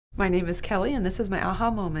My name is Kelly, and this is my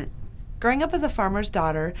aha moment. Growing up as a farmer's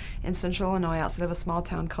daughter in central Illinois outside of a small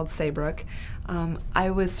town called Saybrook,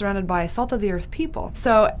 I was surrounded by salt-of-the-earth people.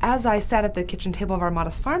 So as I sat at the kitchen table of our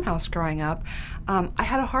modest farmhouse growing up, I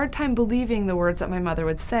had a hard time believing the words that my mother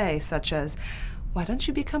would say, such as, "Why don't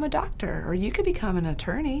you become a doctor? Or you could become an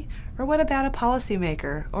attorney? Or what about a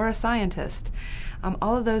policymaker or a scientist?"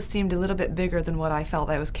 All of those seemed a little bit bigger than what I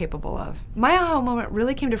felt I was capable of. My aha moment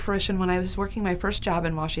really came to fruition when I was working my first job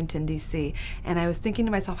in Washington, D.C., and I was thinking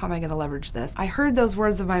to myself, how am I going to leverage this? I heard those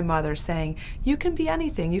words of my mother saying, "You can be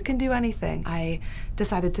anything, you can do anything." I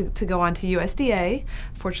decided to go on to USDA.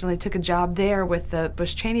 Fortunately, took a job there with the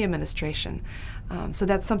Bush-Cheney administration. So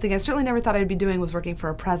that's something I certainly never thought I'd be doing, was working for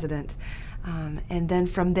a president. And then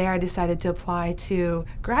from there I decided to apply to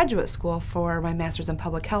graduate school for my master's in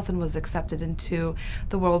public health and was accepted into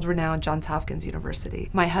the world-renowned Johns Hopkins University.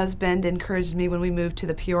 My husband encouraged me when we moved to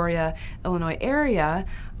the Peoria, Illinois area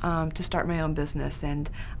to start my own business, and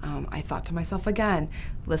I thought to myself again,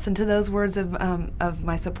 listen to those words of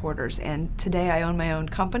my supporters, and today I own my own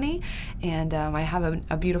company, and I have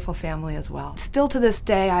a beautiful family as well. Still to this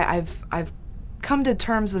day, I've come to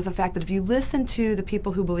terms with the fact that if you listen to the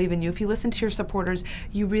people who believe in you, if you listen to your supporters,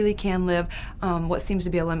 you really can live what seems to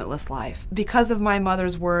be a limitless life. Because of my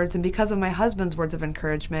mother's words and because of my husband's words of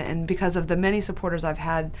encouragement and because of the many supporters I've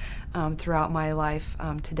had throughout my life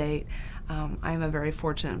to date, I'm a very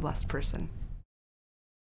fortunate and blessed person.